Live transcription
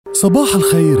صباح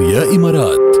الخير يا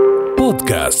إمارات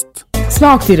بودكاست.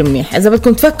 اسمعوا كتير منيح، إذا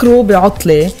بدكم تفكروا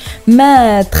بعطلة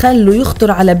ما تخلوا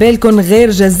يخطر على بالكم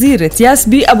غير جزيرة ياس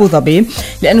بأبو ظبي،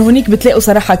 لأنه هناك بتلاقوا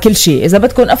صراحة كل شيء. إذا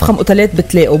بدكم أفخم أوتيلات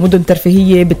بتلاقوا، مدن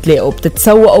ترفيهية بتلاقوا،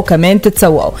 بتتسوقوا كمان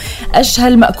تتسوقوا، أشهى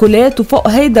المأكولات، وفوق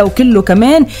هيدا وكله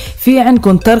كمان في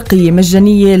عندكم ترقية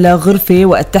مجانية لغرفة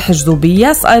وقت تحجزوا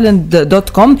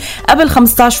بياسايلاند.com قبل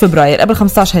 15 فبراير، قبل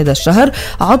 15 هيدا الشهر.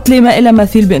 عطلة ما إلها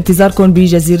مثيل بانتظاركم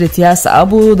بجزيرة ياس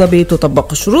أبو ظبي،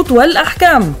 تطبق الشروط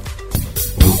والأحكام.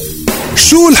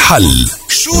 شو الحل؟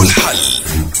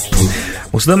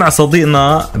 مستمع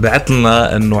صديقنا بعت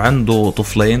لنا انه عنده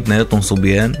طفلين، اثنيناتهم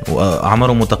صبيان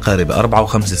وعمرهم متقاربة 4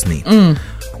 و5 سنين.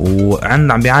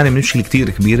 وعم بيعاني من مشكلة كتير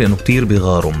كبيرة، انه كتير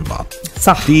بيغاروا من بعض.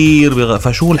 صح، كتير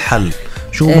فشو الحل؟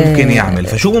 شو ممكن يعمل؟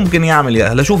 فشو ممكن يعمل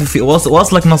يا هلا؟ شوف، في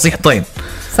واصلك نصيحتين.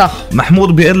 صح.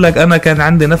 محمود بيقول لك انا كان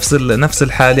عندي نفس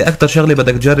الحاله. اكتر شغله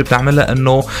بدك تجرب تعملها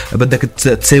انه بدك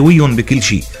تساويهم بكل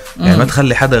شيء، يعني ما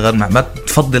تخلي حدا غير، ما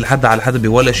تفضل حدا على حدا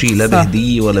بولا شيء، لا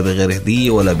بهديه ولا بغير هديه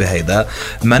ولا بهيدا.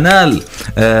 منال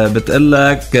بتقول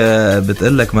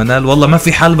لك منال والله ما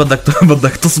في حل،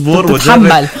 بدك تصبر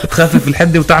وتجرب تخفف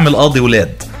الحده وتعمل قاضي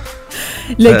ولاد.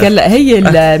 لك هلا هي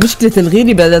مشكلة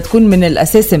الغيرة بدها تكون من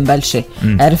الأساس مبلشة.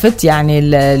 عرفت يعني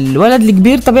الولد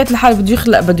الكبير طبيعة الحال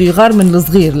بده يغار من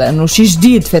الصغير، لأنه شيء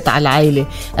جديد فات على العائلة.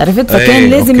 عرفت؟ فكان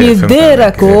لازم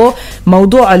يتداركوا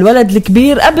موضوع الولد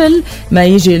الكبير قبل ما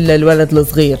يجي الولد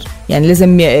الصغير. يعني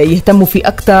لازم يهتموا فيه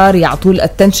أكتر، يعطوه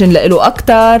الاتنشن له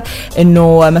أكتر،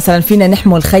 إنه مثلا فينا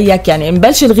نحمل خيك، يعني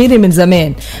مبلش الغيرة من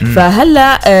زمان.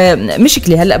 فهلا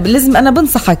مشكلة، هلا لازم أنا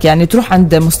بنصحك يعني تروح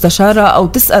عند مستشارة أو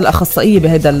تسأل أخصائية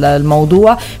بهذا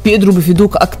الموضوع، بيقدروا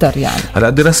بيفيدوك أكتر. يعني هلا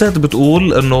الدراسات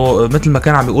بتقول إنه مثل ما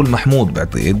كان عم بيقول محمود،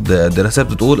 بعتقد الدراسات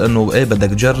بتقول إنه بدك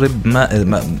تجرب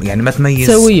ما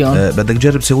تميز سويهم. بدك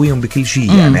تجرب سويهم بكل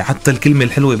شيء. يعني حتى الكلمة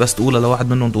الحلوة بس تقولها لواحد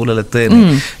منهم تقولها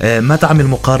للتاني. ما تعمل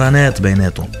مقارنات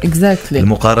بيناتهم.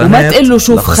 المقارنات وما تقول له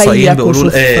شوف خيك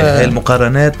وشوف هاي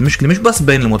المقارنات مشكلة مش بس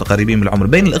بين المتقاربين بالعمر،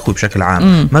 بين الأخوة بشكل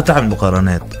عام. ما تعمل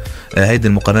مقارنات. هيدي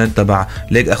المقارنات تبع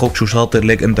ليك أخوك شو شاطر،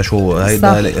 ليك أنت شو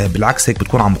هيدا، بالعكس هيك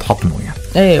بتكون عم بتحطمه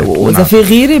يعني. وإذا في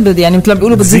غيرة يعني مثل ما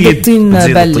بيقولوا بتزيد الطين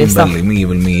بلة. صح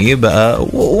 100% بقى.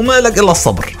 وما لك إلا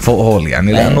الصبر فوق هول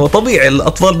يعني. لأنه طبيعي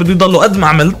الأطفال بده يضلوا قد ما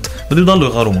عملت بده يضلوا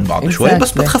يغاروا من بعض شوي،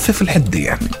 بس بتخفف الحدة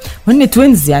يعني. هن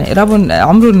توينز يعني قرابهم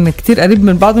عمرهم كتير قريب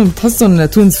من بعضهم، بتحسهم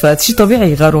توينز، فشي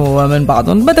طبيعي يغاروا من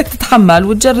بعضهم. بدك تتحمل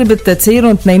وتجرب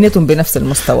تسيرهم اثنيناتهم بنفس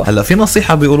المستوى. هلا في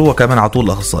نصيحة بيقولوها كمان على طول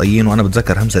الأخصائيين، وأنا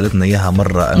بتذكر هم سألتنا إياها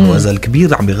مرة، إنه إذا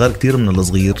الكبير عم بيغار كتير من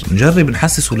الصغير، نجرب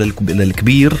نحسسه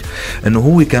للكبير إنه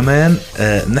هو كمان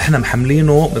نحن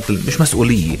محملينه مثل مش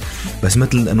مسؤولية، بس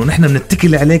مثل إنه نحن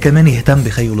بنتكل عليه كمان يهتم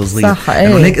بخيه الصغير.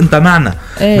 إنه ليك أنت معنا،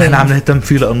 نحن عم نهتم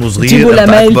فيه لأنه صغير. جيبوا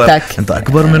لميلتك، أنت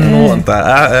أكبر منه، أنت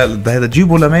هذا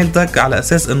جيبوا لميلتك، على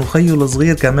أساس إنه خيه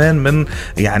الصغير كمان من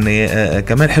يعني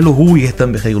كمان حلو هو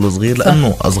يهتم بخيه الصغير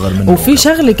لأنه أصغر منه. وفي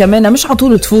شغلة كمان مش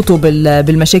عطوله تفوتوا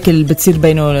بالمشاكل اللي بتصير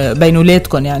بين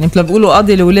ولادكم. يعني مثل بيقولوا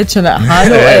قاضي الولاد شنق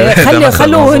حاله،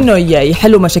 خلوا إنه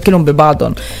يحلوا مشاكلهم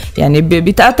ببعضهم. يعني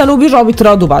بيتقاتلوا بيرجعوا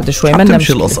بيتراضوا بعد شوي، ما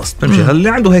تمشي القصص تمشي. اللي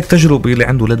عنده هيك تجربة، اللي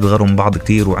عنده ولاد بيغاروا من بعض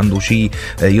كتير وعنده شيء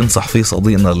ينصح فيه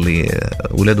صديقنا اللي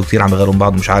ولاده كتير عم بيغاروا من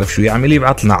بعض مش عارف شو يعمل،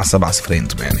 يبعث لنا على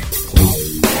 708.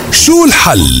 شو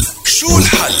الحل؟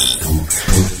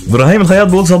 إبراهيم الخياط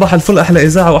بقول صباح الفل، أحلى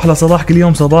إذاعة وأحلى صباح كل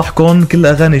يوم صباحكم. كل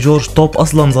أغاني جورج توب،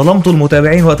 أصلا ظلمتوا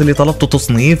المتابعين وقت اللي طلبتوا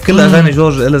تصنيف. كل أغاني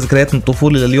جورج إلها ذكريات من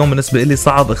الطفولة لليوم. بالنسبة إلي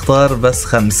صعب اختار بس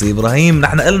 5. إبراهيم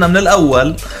نحن قلنا من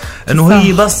الأول إنه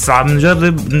هي بس عم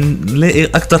نجرب نلاقي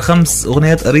أكتر 5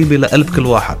 أغنيات قريبة لقلب كل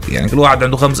واحد. يعني كل واحد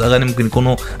عنده 5 أغاني ممكن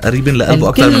يكونوا قريبين لقلبه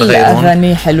أكتر من غيرهم. كل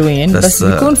أغاني حلوين، بس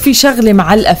بيكون في شغلة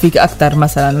معلقة فيك أكتر،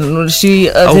 مثلا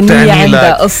شيء غنية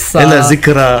عندها قصة إلها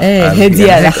ذكرى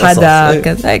هدية لحدا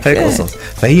كذا هيك قصص.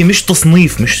 فهي مش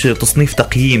تصنيف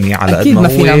تقييمي على قد أكيد ما ما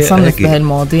هو فينا نصنف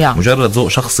بهالمواضيع، مجرد ذوق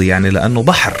شخصي يعني. لأنه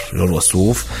بحر جور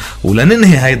وسوف.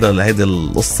 ولننهي هيدا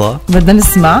القصة بدنا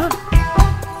نسمع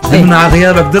دبنا على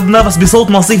غيابك، دبنا بس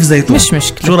بصوت نصيف زيتون. مش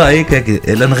مشكلة. شو رأيك هيك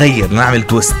لنغير، نعمل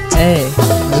تويست؟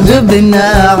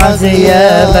 دبنا على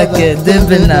غيابك،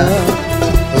 دبنا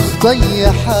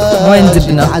وين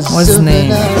دبنا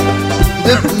وزنين،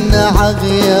 دبنا على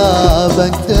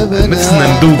غيابك، دبنا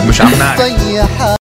مثلنا ندوب مش عم نعرف.